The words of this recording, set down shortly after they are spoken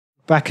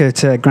back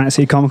at Granite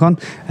City Comic Con,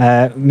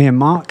 me and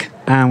Mark,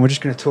 and we're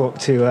just going to talk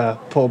to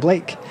Paul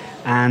Blake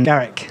and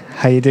Garrick.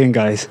 How you doing,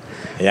 guys?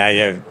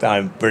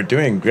 We're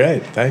doing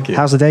great, thank you.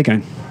 How's the day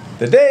going?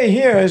 The day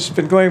here has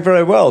been going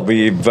very well.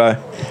 We've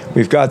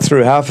got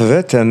through half of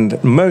it,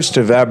 and most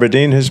of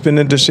Aberdeen has been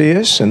in to see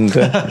us, and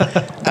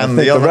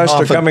the rest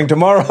are coming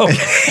tomorrow.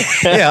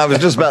 Yeah, I was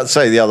just about to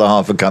say the other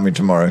half are coming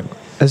tomorrow.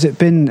 Has it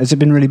been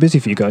really busy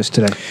for you guys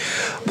today?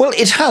 Well,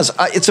 it has.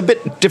 It's a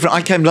bit different.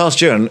 I came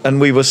last year, and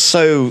we were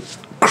so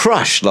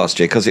crushed last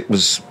year because it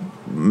was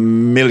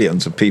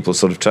millions of people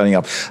sort of turning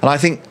up, and I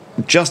think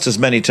just as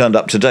many turned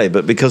up today,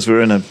 but because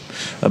we're in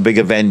a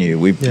bigger venue,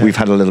 we've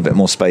had a little bit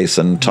more space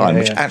and time,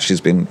 which actually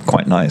has been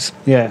quite nice.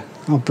 Yeah.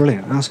 Oh,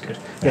 brilliant. That's good.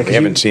 Yeah, we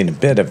haven't seen a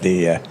bit of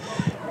the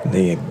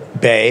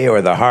bay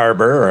or the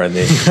harbour or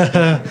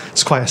the.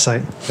 It's quite a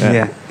sight.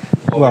 Yeah.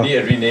 Well, we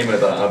need to rename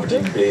it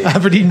Aberdeen Bay.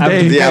 Aberdeen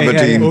Bay. The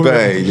Aberdeen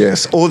Bay,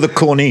 yes. Or the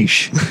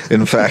Corniche,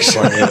 in fact.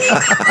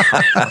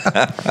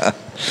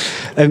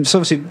 So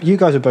obviously, you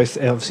guys are both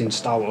obviously in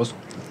Star Wars,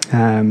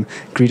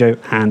 Greedo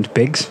and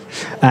Biggs.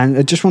 And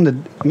I just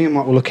wondered, me and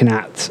Mark were looking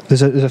at,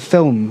 there's a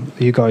film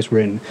you guys were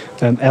in,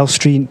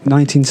 Elstree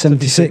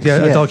 1976.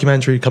 Yeah, a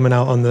documentary coming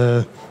out on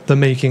the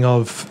making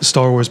of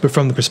Star Wars, but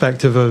from the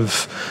perspective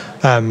of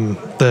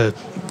the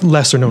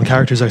lesser known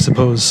characters, I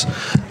suppose.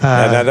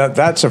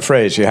 That's a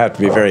phrase you have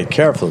to be very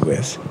careful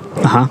with.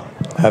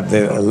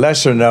 The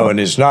lesser known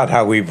is not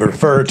how we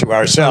refer to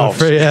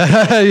ourselves. Well,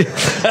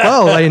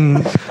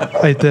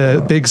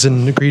 the Biggs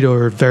and Greedo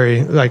are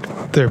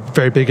they're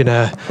very big in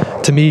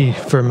to me,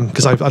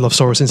 because I love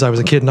Star Wars since I was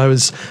a kid, and I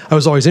was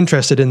always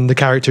interested in the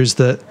characters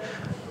that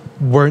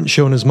weren't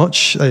shown as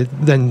much.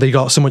 Then they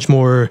got so much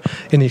more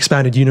in the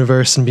expanded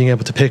universe and being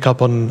able to pick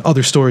up on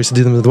other stories to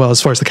do them as well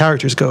as far as the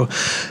characters go.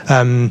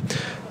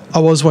 I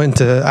was wanting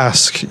to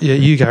ask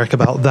you, Garrick,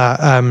 about that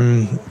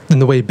and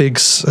the way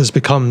Biggs has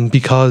become,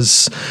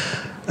 because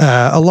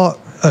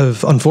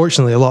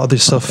unfortunately, a lot of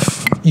this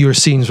stuff, your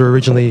scenes were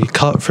originally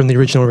cut from the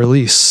original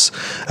release,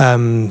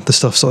 the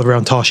stuff sort of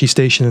around Tosche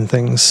Station and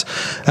things,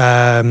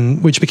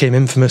 which became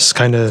infamous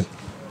kind of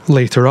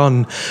later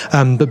on.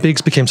 But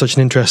Biggs became such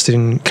an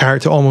interesting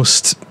character,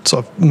 almost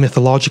sort of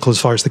mythological as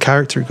far as the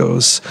character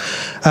goes.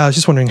 I was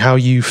just wondering how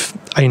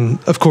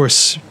of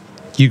course,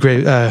 you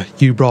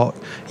brought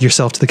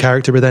yourself to the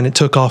character, but then it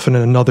took off in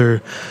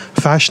another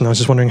fashion. I was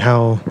just wondering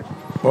how.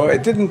 Well,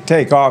 it didn't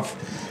take off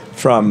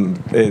from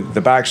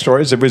the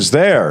backstories. It was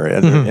there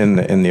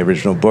in the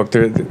original book.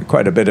 There,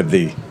 quite a bit of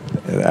the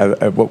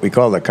what we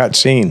call the cut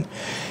scene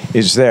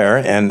is there,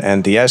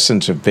 and the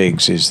essence of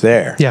Biggs is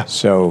there. Yeah.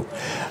 So,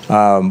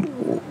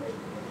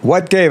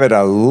 what gave it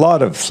a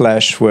lot of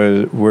flesh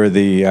were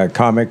the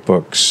comic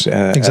books,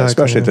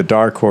 especially the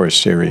Dark Horse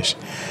series.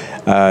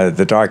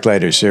 The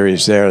Darklighter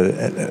series there,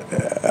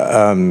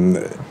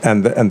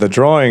 and the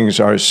drawings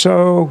are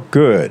so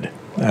good.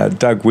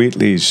 Doug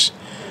Wheatley's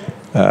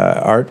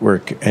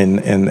artwork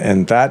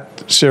in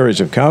that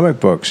series of comic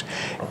books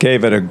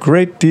gave it a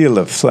great deal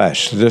of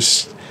flesh.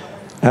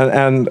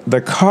 And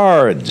the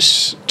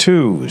cards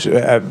too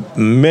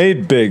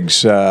made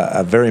Biggs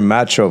a very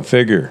macho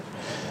figure,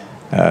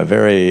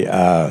 very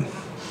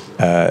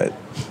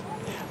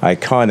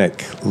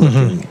iconic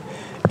looking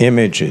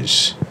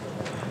images.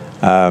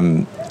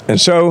 And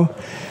so,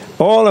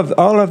 all of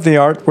the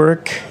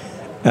artwork,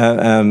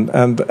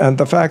 and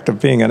the fact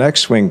of being an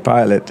X-wing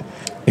pilot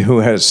who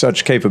has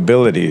such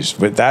capabilities,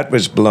 but that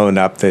was blown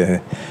up.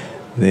 The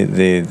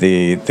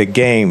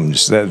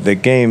games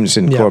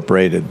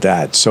incorporated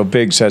that. So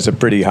Biggs has a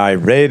pretty high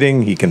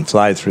rating. He can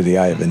fly through the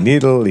eye of a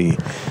needle. He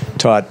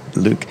taught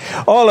Luke.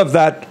 All of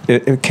that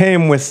it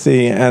came with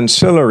the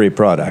ancillary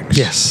products.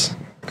 Yes.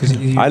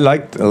 I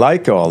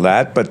like all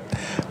that, but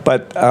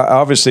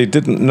obviously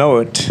didn't know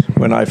it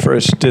when I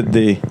first did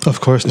the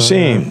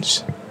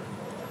scenes. Yeah.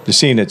 The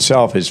scene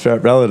itself is a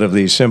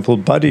relatively simple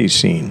buddy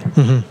scene,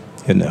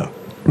 you know.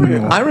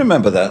 I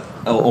remember that,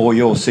 or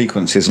your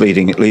sequences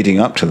leading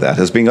up to that,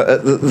 as being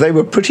they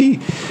were pretty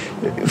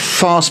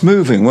fast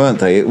moving, weren't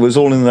they? It was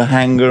all in the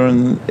hangar,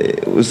 and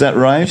was that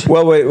right?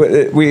 Well,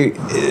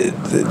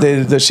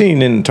 the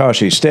scene in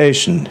Tosche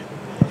Station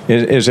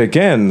is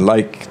again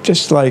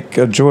just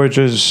like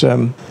George's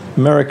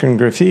American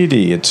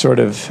Graffiti. It's sort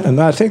of, and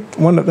I think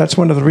that's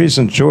one of the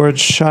reasons George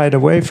shied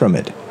away from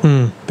it,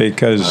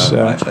 because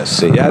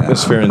the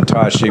atmosphere in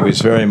Tosche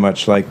was very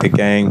much like the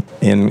gang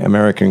in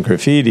American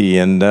Graffiti,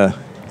 and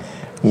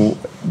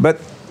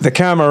but the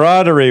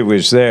camaraderie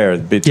was there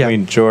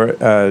between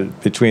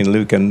between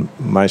Luke and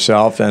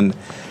myself and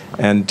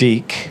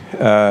Deke.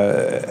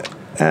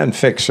 And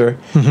Fixer,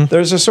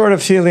 there's a sort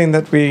of feeling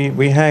that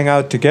we hang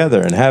out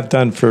together and have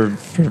done for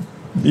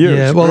years.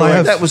 Yeah, well,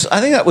 I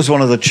think that was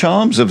one of the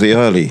charms of the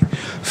early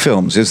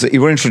films, is that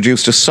you were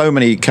introduced to so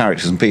many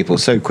characters and people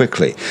so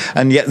quickly,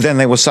 and yet then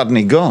they were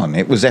suddenly gone.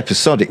 It was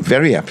episodic,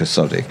 very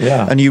episodic,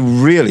 and you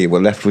really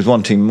were left with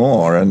wanting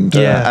more. And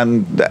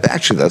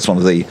actually, that's one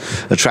of the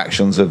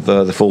attractions of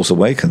The Force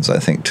Awakens, I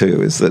think,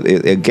 too, is that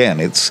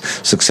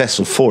it's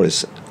successful for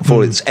its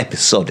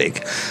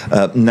episodic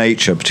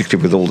nature,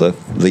 particularly with all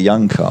the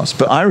young cast.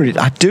 But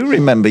I do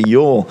remember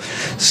your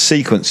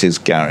sequences,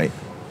 Gary,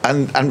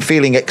 and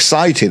feeling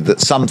excited that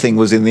something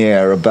was in the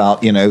air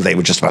about, they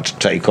were just about to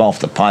take off.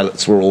 The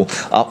pilots were all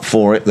up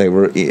for it. They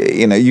were,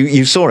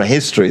 you saw a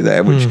history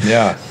there,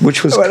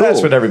 which was cool.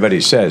 That's what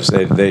everybody says.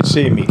 They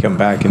see me come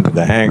back into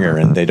the hangar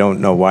and they don't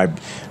know why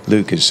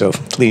Luke is so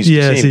pleased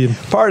to see him.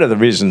 Part of the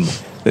reason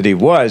that he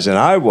was and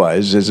I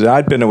was is that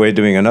I'd been away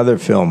doing another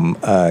film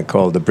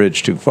called The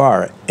Bridge Too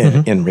Far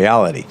in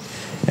reality.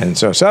 And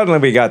so suddenly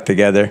we got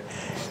together.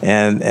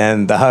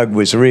 And the hug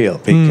was real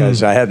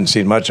because I hadn't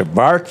seen much of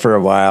Mark for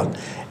a while.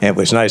 And it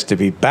was nice to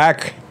be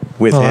back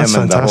with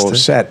him and the whole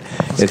set.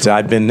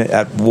 I'd been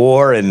at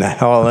war in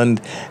Holland,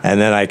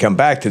 and then I come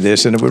back to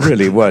this, and it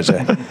really was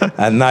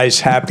a nice,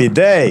 happy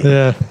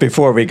day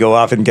before we go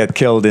off and get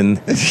killed in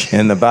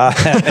the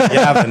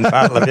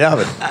Battle of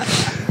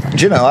Yavin.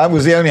 Do you know, I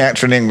was the only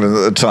actor in England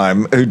at the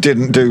time who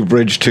didn't do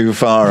Bridge Too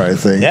Far, I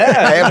think.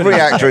 Yeah. Every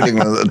actor in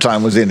England at the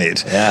time was in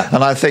it. Yeah.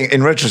 And I think,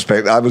 in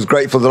retrospect, I was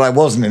grateful that I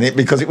wasn't in it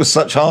because it was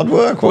such hard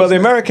work. Well, the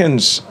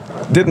Americans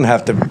didn't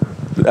have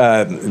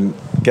to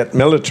get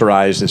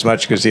militarized as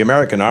much because the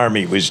American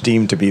army was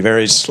deemed to be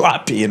very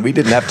sloppy and we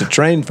didn't have to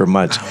train for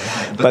much.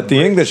 But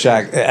the English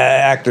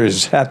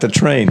actors had to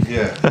train.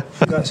 Yeah.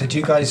 So do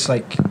you guys,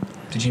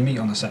 did you meet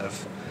on the set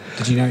of...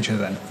 Did you know each other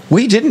then?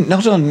 We didn't,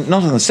 not on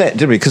the set,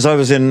 did we? Because I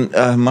was in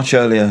much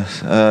earlier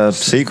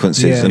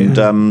sequences,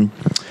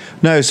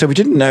 no, so we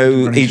didn't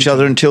know each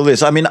other until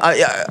this. I mean,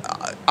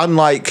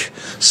 unlike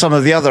some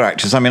of the other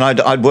actors, I mean,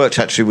 I'd worked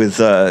actually with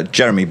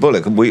Jeremy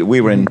Bulloch.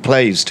 We were in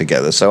plays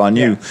together, so I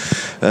knew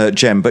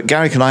Jem. But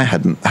Garrick and I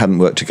hadn't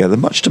worked together.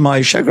 Much to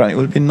my chagrin, it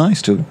would have been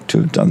nice to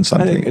have done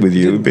something with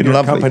you. It would have been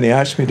lovely. Your company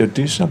asked me to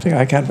do something.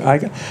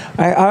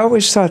 I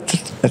always thought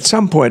at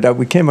some point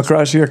we came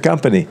across your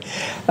company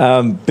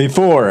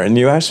before, and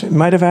you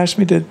might have asked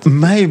me to.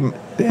 May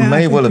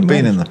well have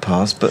been in the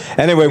past, but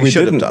anyway, we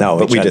didn't know,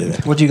 but we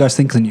didn't. What do you guys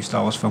think of the new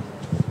Star Wars film?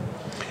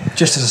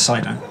 Just as a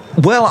side note.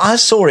 Well, I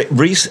saw it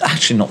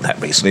actually not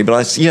that recently, but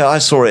I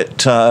saw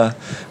it a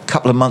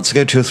couple of months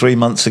ago, 2 or 3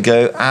 months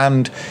ago,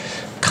 and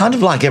kind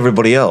of like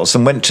everybody else,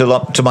 and went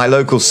to my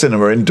local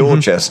cinema in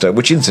Dorchester,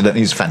 which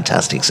incidentally is a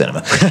fantastic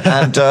cinema,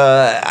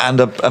 and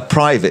a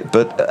private,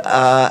 but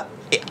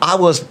I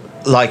was.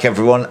 Like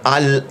everyone,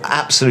 I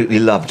absolutely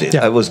loved it.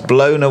 I was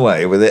blown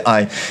away with it.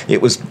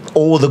 It was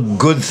all the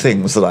good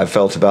things that I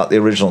felt about the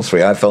original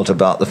three. I felt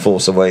about The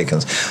Force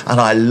Awakens,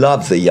 and I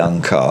love the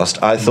young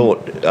cast. I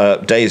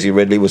thought Daisy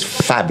Ridley was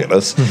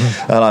fabulous,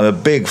 and I'm a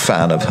big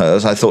fan of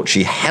hers. I thought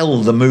she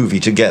held the movie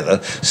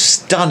together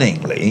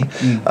stunningly.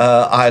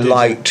 I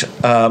liked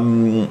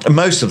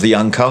most of the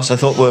young cast. I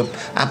thought were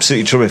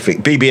absolutely terrific.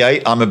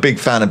 BB-8, I'm a big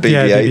fan of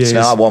BB-8s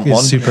now. I want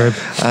one. Superb.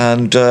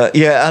 And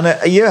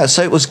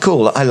so it was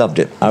cool. I loved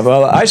it.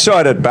 Well, I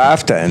saw it at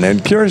BAFTA, and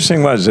the curious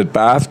thing was at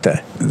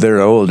BAFTA, they're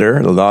older,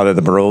 a lot of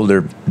them are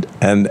older,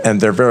 and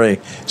they're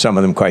some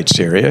of them quite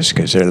serious,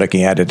 because they're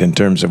looking at it in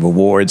terms of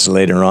awards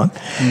later on.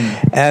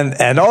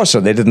 And also,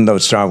 they didn't know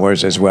Star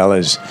Wars as well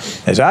as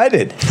I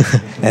did.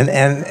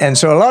 and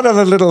so a lot of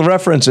the little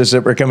references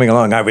that were coming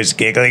along, I was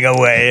giggling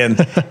away, and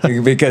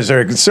because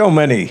there are so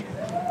many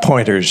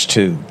pointers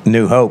to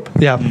New Hope.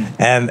 Yeah.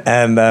 And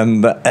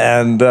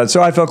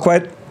so I felt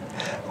quite...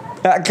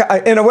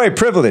 in a way,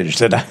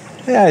 privileged that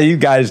you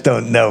guys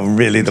don't know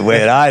really the way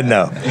that I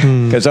know.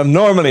 Because I'm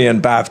normally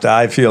in BAFTA,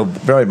 I feel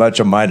very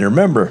much a minor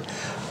member.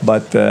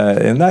 But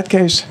in that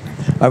case,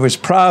 I was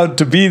proud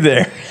to be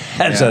there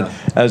as an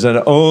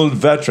old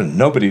veteran.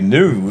 Nobody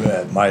knew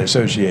my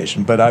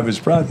association, but I was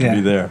proud to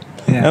be there.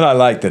 Yeah. And I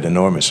liked it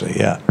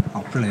enormously,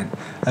 Oh, brilliant.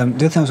 The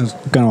other thing I was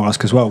going to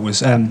ask as well was,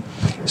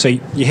 so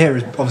you hear,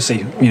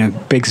 obviously,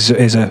 Biggs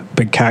is a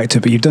big character,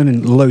 but you've done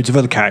in loads of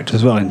other characters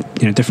as well in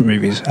different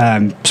movies.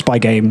 Spy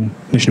Game,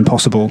 Mission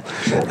Impossible.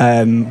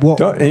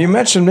 You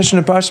mentioned Mission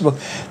Impossible.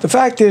 The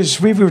fact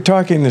is, we were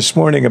talking this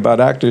morning about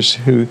actors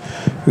who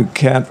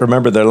can't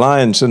remember their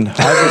lines, and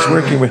I was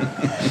working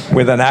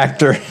with an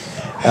actor.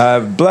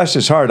 Bless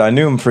his heart, I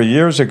knew him for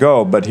years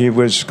ago, but he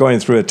was going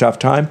through a tough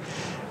time.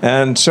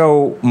 And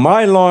so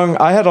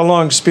I had a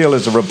long spiel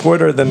as a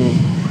reporter, then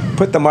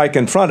put the mic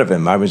in front of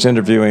him. I was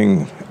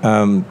interviewing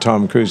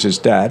Tom Cruise's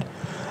dad,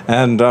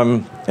 and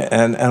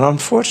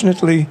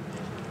unfortunately,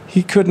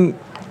 he couldn't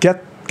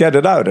get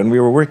it out. And we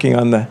were working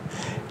on the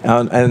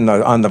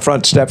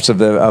front steps of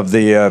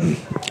the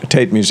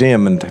Tate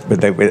Museum,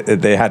 but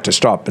they had to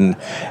stop, and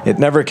it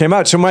never came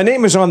out. So my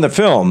name was on the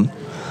film.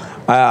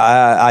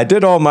 I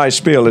did all my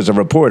spiel as a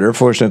reporter.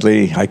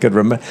 Fortunately, I could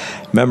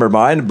remember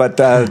mine. But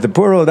the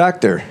poor old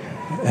actor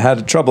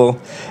had trouble,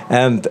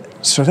 and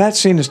so that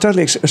scene is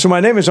totally. So my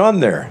name is on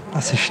there.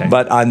 That's a shame.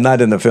 But I'm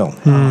not in the film.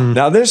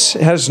 Now this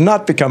has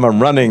not become a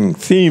running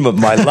theme of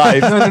my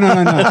life.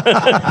 No.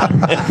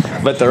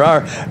 But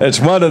it's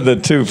one of the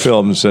 2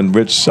 films in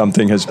which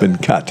something has been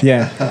cut.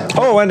 Yeah.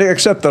 Oh, and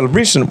except the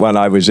recent one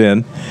I was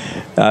in,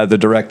 the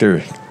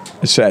director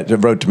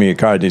wrote to me a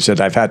card and he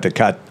said, I've had to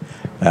cut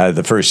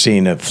the first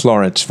scene of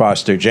Florence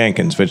Foster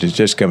Jenkins, which is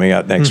just coming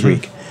out next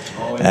week.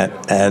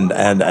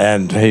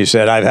 And he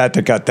said, I've had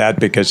to cut that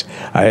because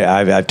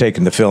I've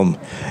taken the film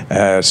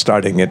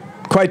starting it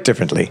quite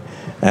differently.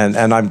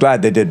 And I'm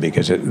glad they did,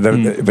 because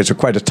it was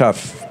quite a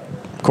tough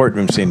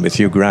courtroom scene with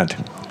Hugh Grant.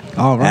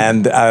 Oh, right.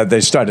 And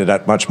they started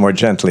out much more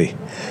gently.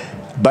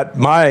 But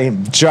my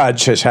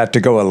judge has had to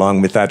go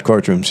along with that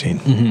courtroom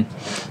scene.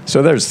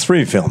 So there's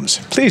 3 films.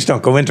 Please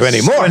don't go into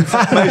any more. In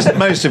fact,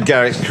 most of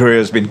Garrick's career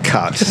has been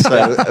cut,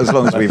 so as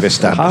long as we've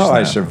established How that.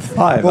 I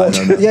survive, Well, I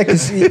don't know. yeah,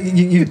 because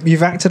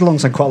you've acted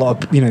alongside quite a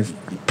lot of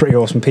pretty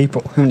awesome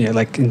people, haven't you?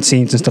 Like in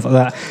scenes and stuff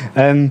like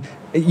that.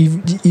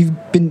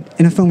 You've been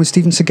in a film with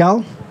Steven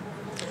Seagal.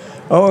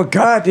 Oh,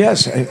 God,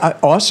 yes.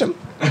 Awesome.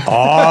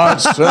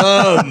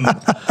 Awesome.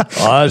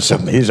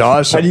 He's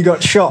awesome. And you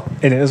got shot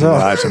in it as well.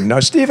 Awesome. Now,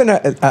 Stephen,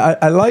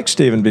 I like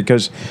Stephen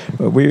because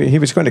he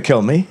was going to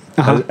kill me,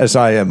 as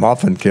I am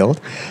often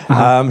killed.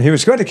 He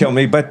was going to kill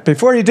me, but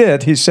before he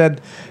did, he said,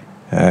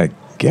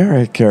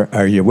 Garrick,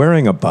 are you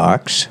wearing a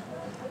box?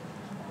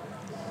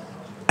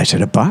 I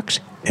said, a box?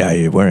 Yeah,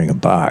 you're wearing a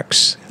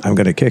box. I'm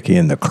going to kick you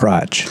in the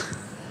crotch.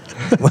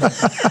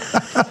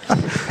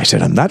 I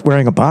said, I'm not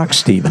wearing a box,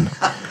 Stephen.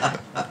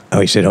 Oh,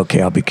 he said,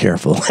 okay, I'll be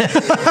careful.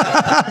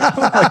 Oh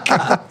my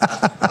God.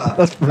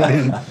 That's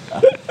brilliant.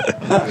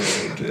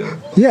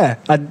 Yeah,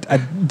 I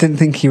didn't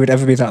think he would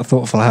ever be that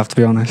thoughtful, I have to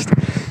be honest.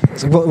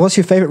 So what's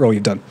your favourite role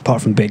you've done,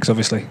 apart from Biggs,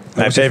 obviously?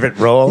 My favourite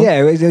role?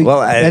 Yeah.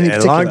 Well,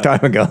 a long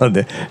time ago,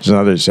 there's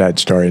another sad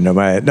story.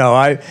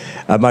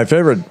 My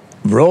favourite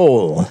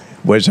role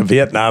was a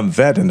Vietnam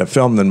vet in a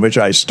film in which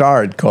I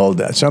starred called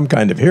Some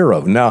Kind of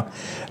Hero. Now,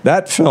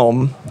 that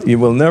film, you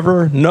will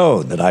never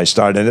know that I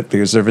starred in it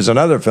because there was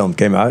another film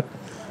came out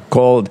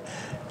called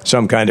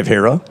Some Kind of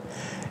Hero.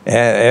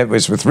 It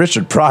was with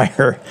Richard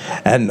Pryor.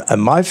 And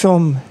my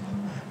film,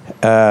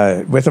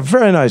 with a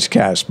very nice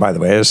cast, by the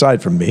way,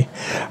 aside from me,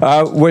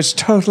 was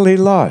totally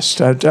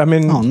lost. I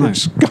mean,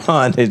 It's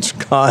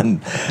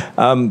gone.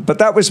 But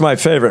that was my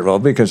favorite role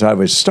because I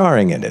was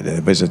starring in it.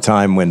 It was a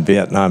time when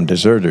Vietnam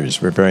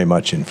deserters were very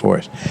much in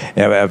force,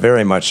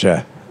 very much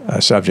a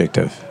subject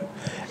of.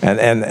 And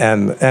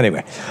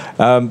anyway,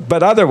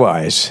 but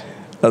otherwise,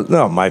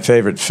 no, my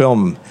favorite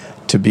film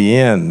to be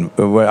in,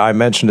 I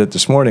mentioned it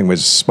this morning,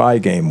 was Spy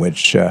Game,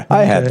 which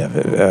I had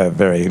a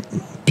very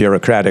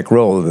bureaucratic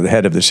role, the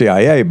head of the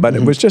CIA, but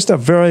it was just a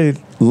very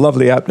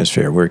lovely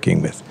atmosphere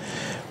working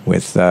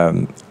with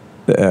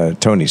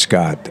Tony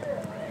Scott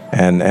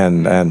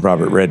and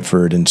Robert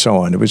Redford and so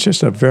on. It was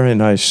just a very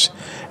nice,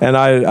 and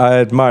I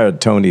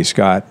admired Tony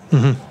Scott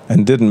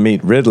and didn't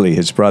meet Ridley,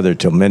 his brother,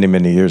 till many,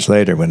 many years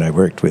later when I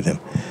worked with him.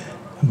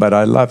 But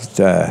I loved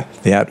the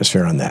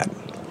atmosphere on that.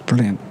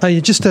 Brilliant.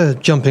 Just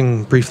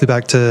jumping briefly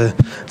back to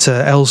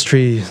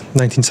Elstree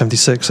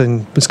 1976,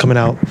 and it's coming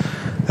out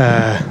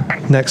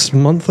next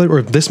month,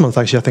 or this month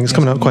actually. I think it's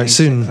coming out quite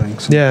soon.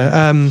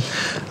 Yeah.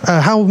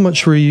 How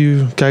much were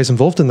you guys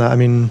involved in that? I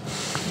mean,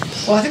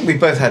 well, I think we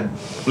both had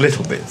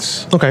little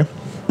bits. Okay.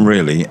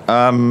 Really,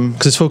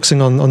 because it's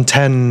focusing on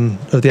 10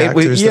 of the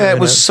actors. It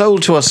was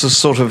sold to us as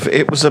sort of,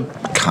 it was a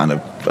kind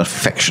of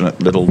affectionate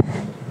little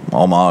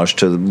homage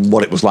to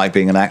what it was like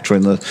being an actor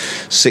in the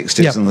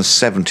 60s and the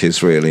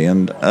 70s, really,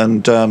 and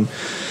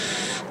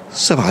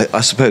so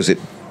I suppose it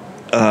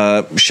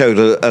showed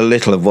a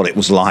little of what it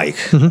was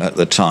like at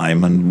the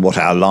time, and what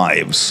our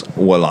lives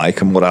were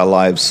like, and what our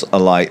lives are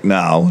like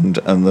now, and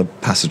the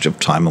passage of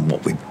time, and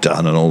what we've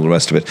done, and all the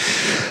rest of it.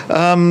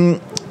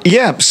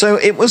 So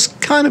it was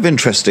kind of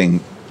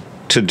interesting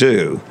to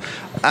do.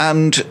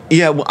 And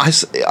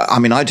I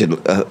mean, I did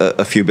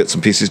a few bits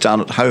and pieces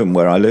down at home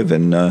where I live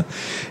in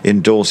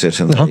Dorset,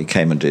 and he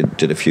came and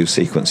did a few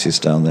sequences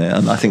down there.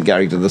 And I think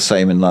Garrick did the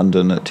same in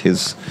London at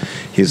his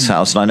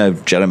house. And I know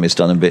Jeremy's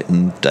done a bit,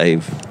 and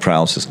Dave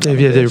Prowse has done a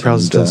bit. Dave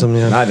Prowse has done some.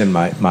 Yeah, not in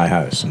my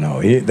house.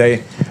 No,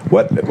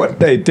 what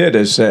they did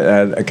is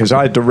because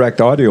I direct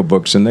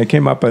audiobooks, and they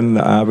came up, and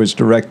I was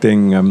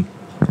directing an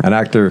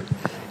actor.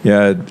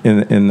 Yeah,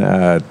 in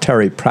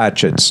Terry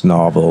Pratchett's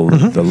novel,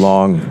 The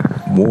Long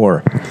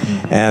War,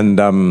 and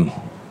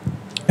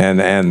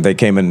they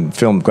came and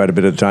filmed quite a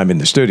bit of the time in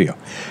the studio,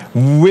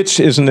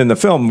 which isn't in the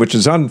film, which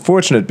is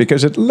unfortunate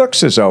because it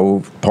looks as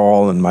though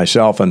Paul and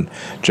myself and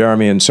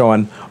Jeremy and so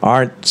on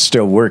aren't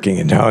still working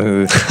in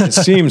town. It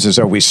seems as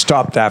though we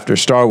stopped after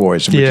Star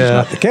Wars, which is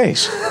not the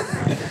case.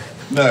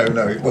 No,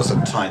 it was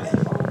a tiny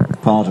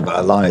part of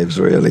our lives,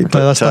 really.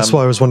 But that's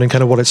why I was wondering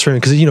kind of what it's from,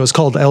 because it's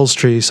called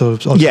Elstree, so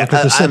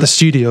the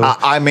studio.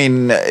 I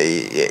mean,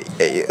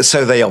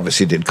 so they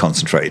obviously did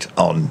concentrate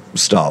on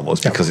Star Wars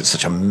because it's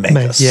such a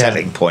mega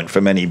selling point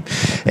from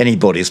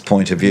anybody's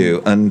point of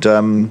view, and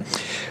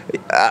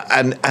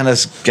and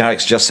as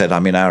Garrick's just said, I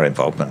mean, our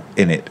involvement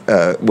in it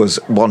was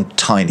one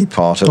tiny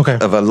part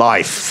of a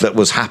life that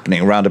was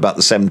happening around about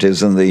the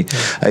 70s and the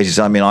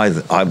 80s. I mean,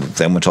 I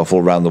then went off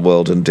all around the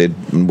world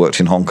and worked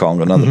in Hong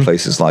Kong and other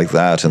places like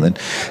that, and then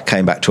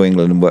came back to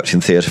England and worked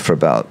in theatre for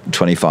about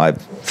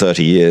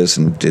 25-30 years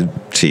and did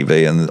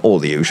TV and all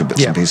the usual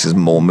bits and pieces,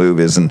 more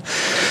movies. And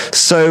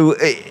so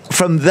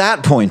from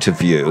that point of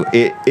view,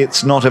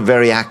 it's not a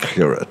very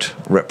accurate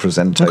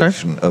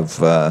representation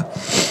of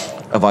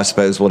I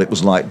suppose what it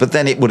was like. But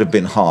then it would have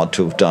been hard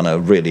to have done a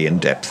really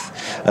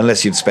in-depth,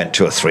 unless you'd spent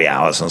 2 or 3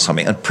 hours on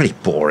something, and pretty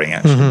boring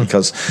actually,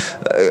 because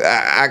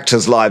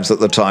actors' lives at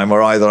the time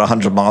were either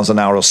 100 miles an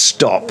hour or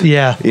stop.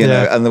 You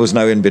know, and there was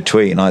no in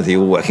between. Either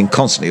you were working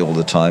constantly all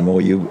the time, or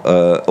you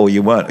weren't. Or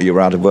you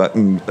were out of work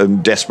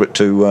and desperate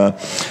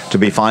to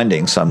be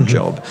finding some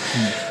job.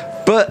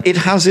 But it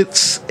has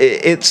its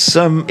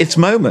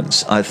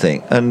moments, I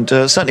think, and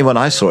certainly when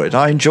I saw it,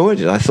 I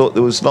enjoyed it. I thought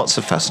there was lots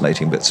of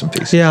fascinating bits and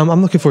pieces. Yeah,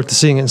 I'm looking forward to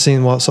seeing it and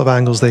seeing what sort of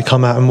angles they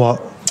come at and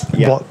what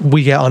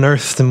we get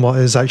unearthed and what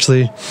is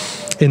actually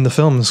in the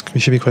films. It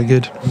should be quite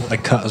good. What they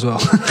cut as well.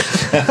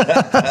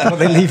 What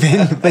they leave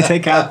in, they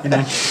take out. You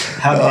know,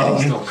 how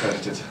it's not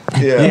credited.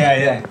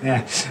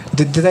 Yeah.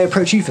 Did they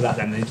approach you for that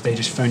then? They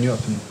just phone you up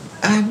and.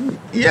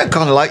 Yeah,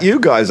 kind of like you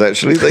guys,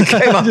 actually. They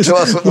came up to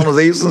us at one of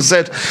these and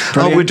said,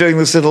 "Oh, we're doing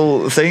this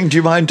little thing. Do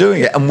you mind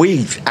doing it?" And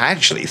we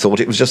actually thought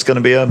it was just going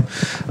to be a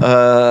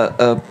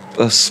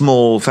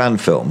small fan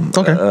film.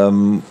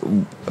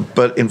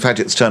 But in fact,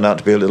 it's turned out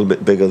to be a little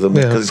bit bigger than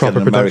because it's got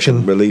an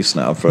American release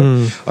now for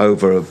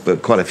over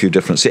quite a few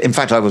different. In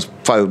fact, I was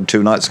phoned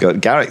 2 nights ago at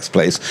Garrick's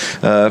place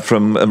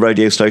from a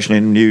radio station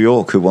in New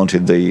York who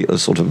wanted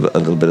sort of a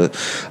little bit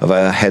of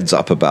a heads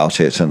up about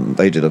it, and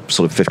they did a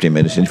sort of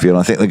 15-minute interview, and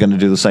I think they're going to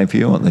do the same for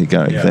you, aren't they,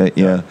 Garrick?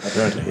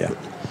 Apparently.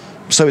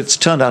 So it's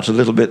turned out a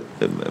little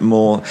bit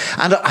more,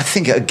 and I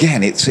think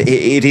again it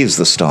is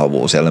the Star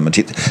Wars element.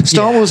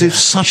 Star Wars is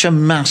such a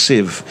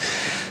massive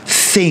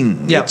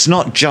thing. It's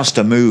not just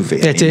a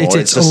movie anymore.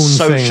 It's a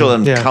social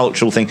and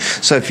cultural thing.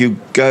 So if you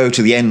go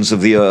to the ends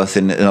of the earth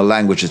in a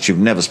language that you've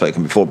never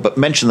spoken before, but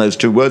mention those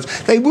 2 words,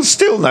 they will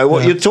still know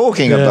what you're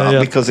talking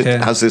about because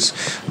it has this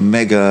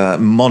mega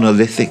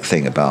monolithic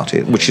thing about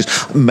it, which is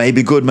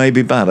maybe good,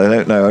 maybe bad. I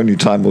don't know. Only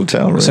time will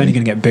tell. It's only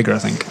going to get bigger, I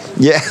think.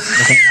 Yeah.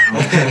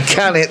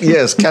 Can it?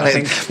 Yes. Can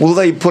it? Will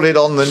they put it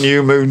on the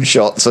new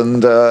moonshots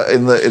and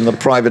in the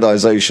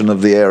privatization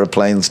of the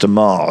aeroplanes to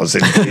Mars?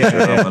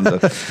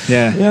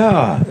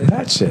 Yeah,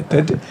 that's it.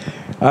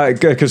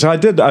 Because I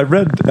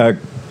read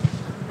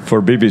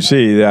for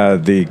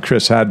BBC the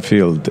Chris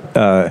Hadfield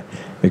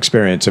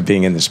experience of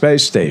being in the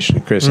space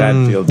station. Chris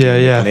Hadfield,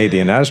 a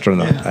Canadian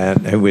astronaut,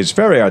 and who was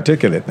very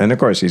articulate, and of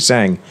course he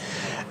sang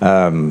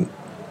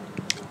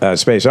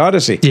Space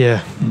Odyssey.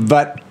 Yeah,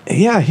 but.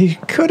 Yeah, he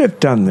could have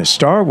done the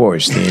Star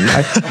Wars theme.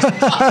 I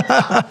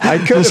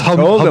could have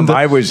told him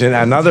I was in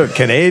another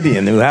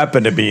Canadian who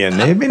happened to be in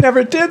there. He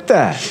never did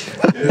that.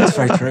 That's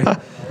very true.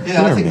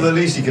 Yeah, I think the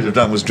least he could have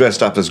done was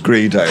dressed up as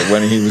Greedo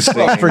when he was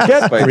singing.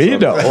 Forget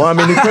Greedo. Well, I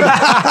mean, he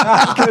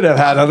could have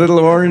had a little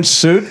orange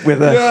suit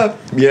with a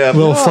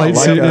little flight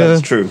suit.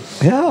 That's true.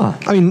 Yeah.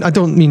 I mean, I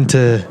don't mean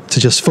to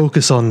just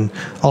focus on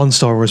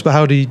Star Wars, but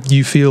how do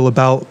you feel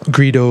about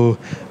Greedo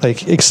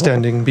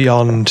extending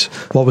beyond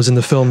what was in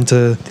the film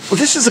to? Well,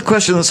 this is a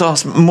question that's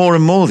asked more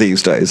and more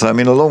these days. I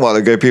mean, a long while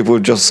ago, people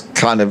would just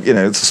kind of,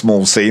 it's a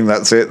small scene,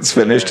 that's it, it's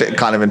finished,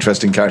 kind of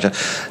interesting character.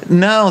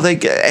 Now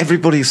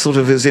everybody sort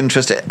of is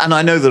interested. And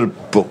I know there are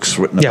books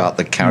written about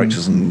the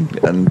characters, and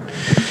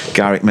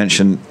Garrick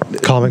mentioned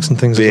comics and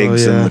things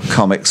Biggs as well, and the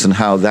comics and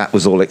how that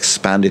was all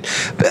expanded.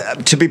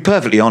 But to be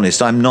perfectly honest,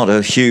 I'm not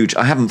I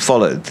haven't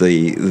followed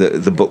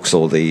the books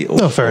or the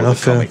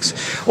comics.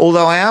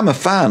 Although I am a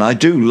fan, I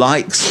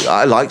like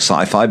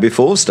sci-fi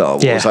before Star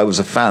Wars. I was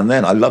a fan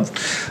then. I loved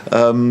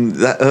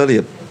that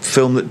earlier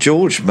film that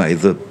George made,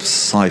 the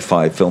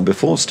sci-fi film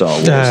before Star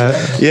Wars.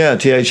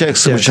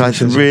 THX, which I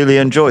really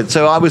enjoyed.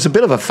 So I was a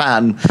bit of a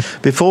fan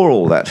before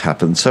all that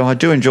happened. So I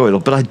do enjoy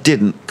it, but I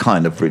didn't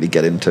kind of really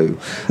get into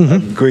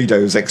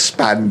Greedo's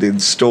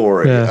expanded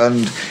story.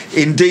 And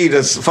indeed,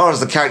 as far as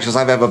the characters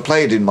I've ever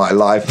played in my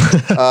life,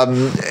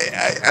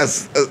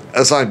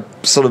 as I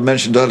sort of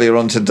mentioned earlier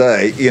on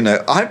today,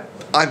 I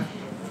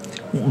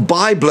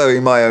by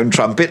blowing my own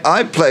trumpet,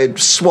 I played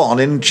Swan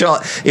in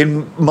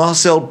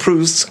Marcel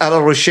Proust's À la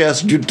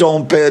recherche du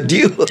temps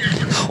perdu,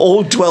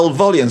 all 12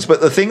 volumes.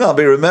 But the thing I'll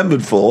be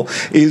remembered for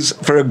is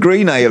for a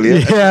green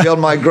alien on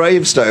my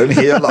gravestone.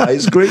 Here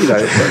lies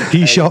Greedo.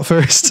 He shot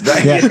first.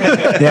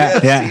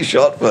 He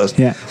shot first.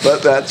 Yeah.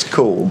 But that's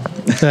cool.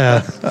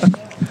 Yeah.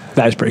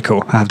 That is pretty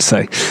cool, I have to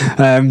say.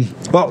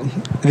 Well,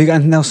 have you got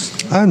anything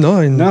else?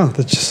 No.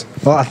 That's just.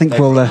 Well, I think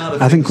we'll.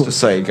 To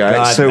say,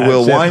 guys. So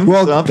we'll wind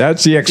up.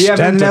 That's the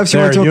extent of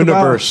their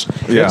universe.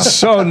 It's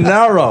so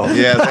narrow.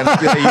 Yeah,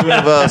 the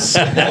universe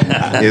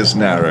is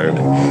narrow.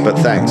 But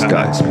thanks,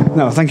 guys.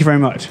 No, thank you very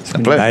much. It's a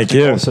pleasure. Thank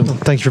you. Awesome.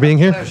 Thank you for being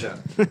here. Pleasure.